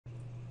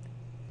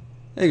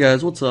Hey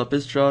guys, what's up?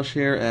 It's Josh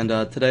here, and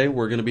today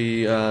we're going to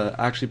be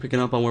actually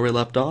picking up on where we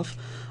left off.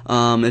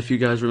 If you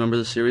guys remember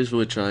the series,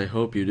 which I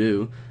hope you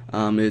do,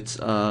 it's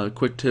a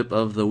quick tip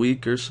of the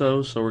week or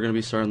so we're going to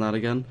be starting that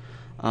again.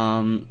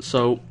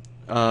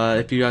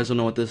 If you guys don't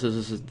know what this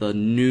is the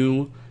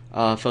new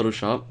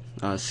Photoshop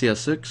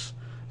CS6,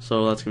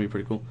 so that's going to be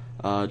pretty cool.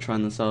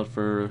 Trying this out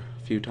for a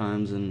few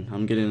times, and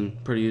I'm getting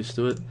pretty used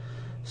to it.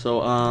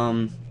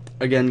 So,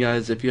 again,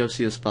 guys, if you have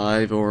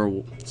CS5 or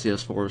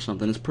CS4 or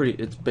something, it's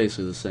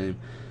basically the same.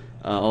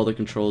 All the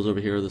controls over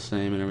here are the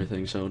same and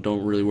everything, so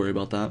don't really worry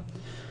about that.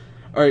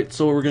 Alright,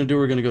 so what we're going to do,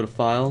 we're going to go to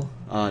File,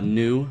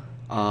 New,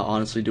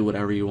 honestly do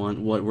whatever you want.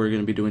 What we're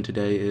going to be doing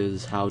today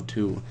is how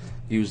to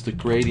use the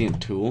gradient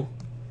tool.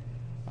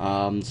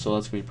 So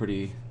that's going to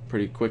be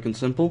pretty quick and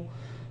simple.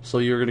 So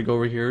you're going to go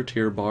over here to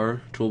your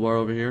toolbar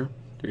over here.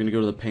 You're going to go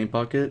to the paint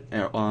bucket,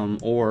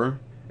 or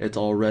it's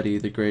already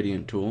the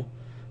gradient tool.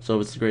 So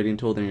if it's the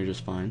gradient tool, then you're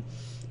just fine.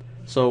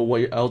 So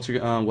what you're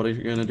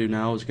gonna do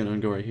now is you're gonna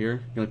go right here.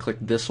 You're gonna click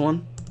this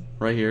one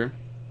right here,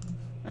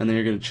 and then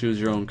you're gonna choose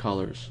your own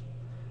colors.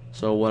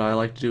 So what I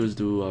like to do is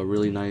do a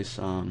really nice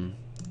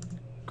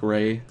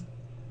gray,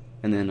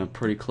 and then a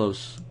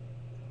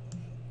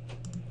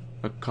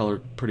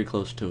color pretty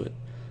close to it.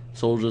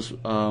 So we'll just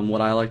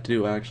what I like to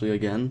do actually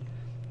again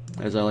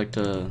is I like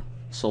to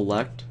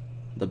select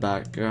the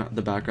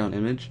background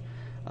image.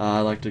 I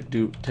like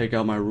to take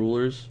out my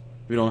rulers.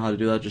 If you don't know how to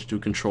do that, just do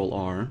Control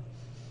R.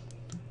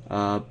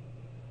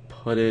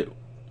 Put it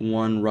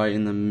one right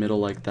in the middle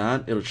like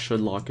that. It should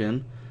lock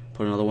in.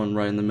 Put another one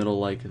right in the middle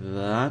like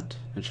that.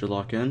 It should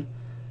lock in.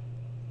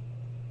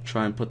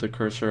 Try and put the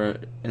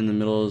cursor in the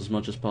middle as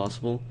much as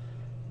possible,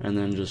 and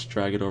then just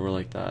drag it over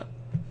like that.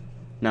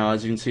 Now,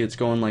 as you can see, it's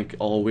going like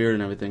all weird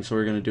and everything. So what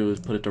we're gonna do is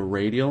put it to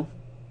radial,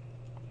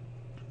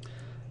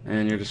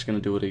 and you're just gonna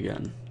do it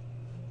again,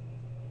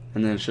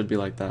 and then it should be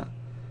like that.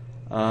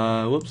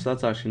 Whoops,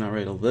 that's actually not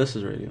radial. This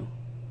is radial.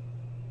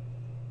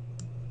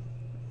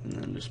 And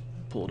then just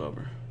pull it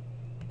over.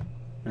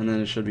 And then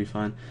it should be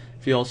fine.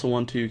 If you also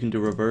want to, you can do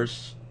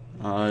reverse.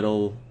 I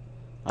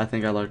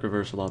think I like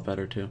reverse a lot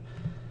better too.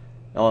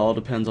 It all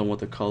depends on what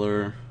the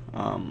color,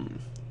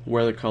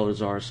 where the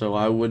colors are. So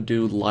I would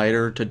do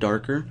lighter to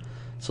darker.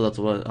 So that's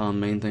what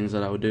main things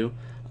that I would do.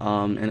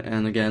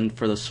 And again,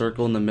 for the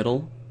circle in the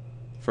middle,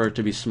 for it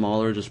to be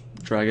smaller, just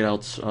drag it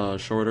out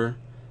shorter.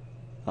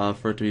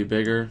 For it to be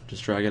bigger,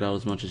 just drag it out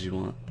as much as you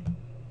want.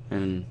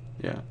 And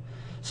yeah.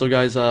 So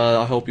guys,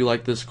 I hope you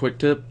like this quick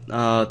tip.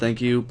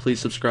 Thank you. Please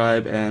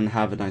subscribe and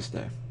have a nice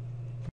day.